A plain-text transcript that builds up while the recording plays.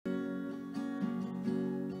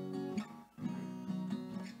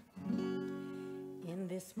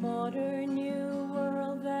modern new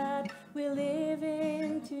world that we live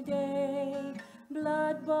in today,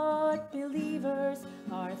 blood-bought believers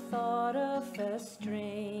are thought of as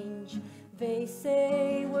strange. They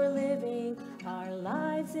say we're living our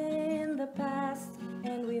lives in the past,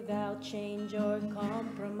 and without change or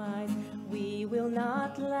compromise we will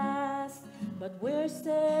not last. But we're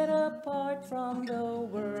set apart from the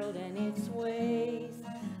world and its ways.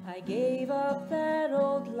 I gave up that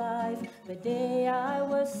old life the day I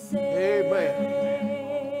was saved. Amen.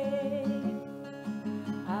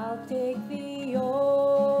 I'll take the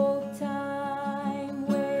old time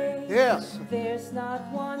way. Yes. There's not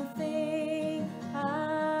one thing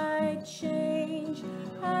I'd change.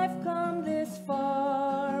 I've come this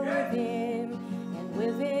far with Him, and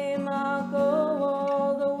with Him I'll go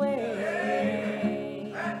all the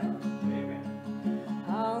way.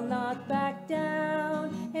 I'll not back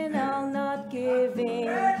down, and I'll not give in.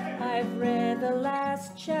 I've read the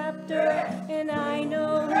last chapter, and I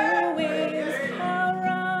know who wins. I'll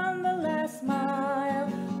run the last mile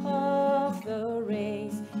of the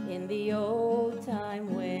race in the old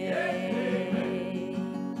time way.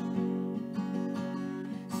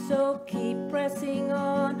 So keep pressing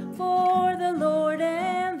on for the Lord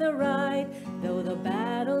and the right. Though the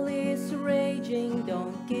battle is raging,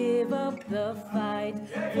 don't give up the fight.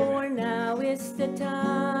 For now is the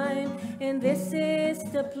time, and this is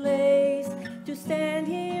the place, to stand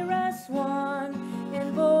here as one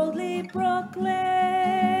and boldly proclaim.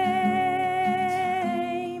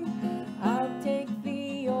 I'll take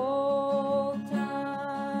the old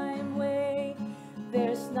time way.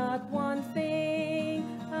 There's not one thing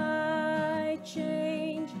I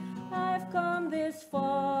change. I've come this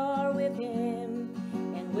far with Him,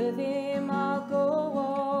 and with Him I'll go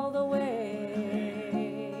all the way.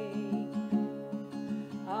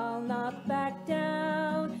 I'll not back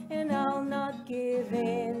down, and I'll not give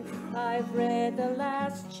in. I've read the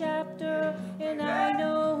last chapter, and I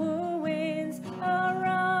know who wins. I'll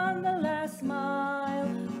run the last mile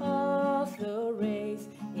of the race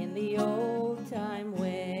in the old time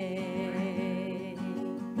way.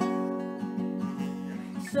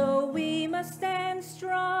 So we must stand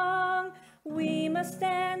strong, we must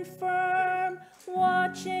stand firm,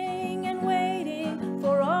 watching and waiting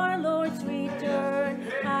for our Lord's return.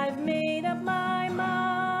 I've made up my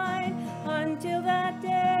mind until that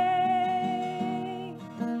day.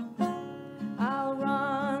 I'll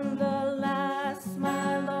run the last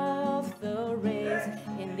mile of the race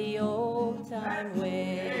in the old time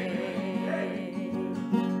way.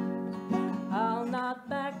 I'll not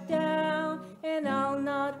back down, and I'll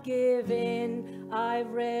not give in.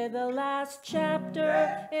 I've read the last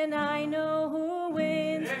chapter, and I know who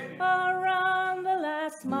wins. I'll run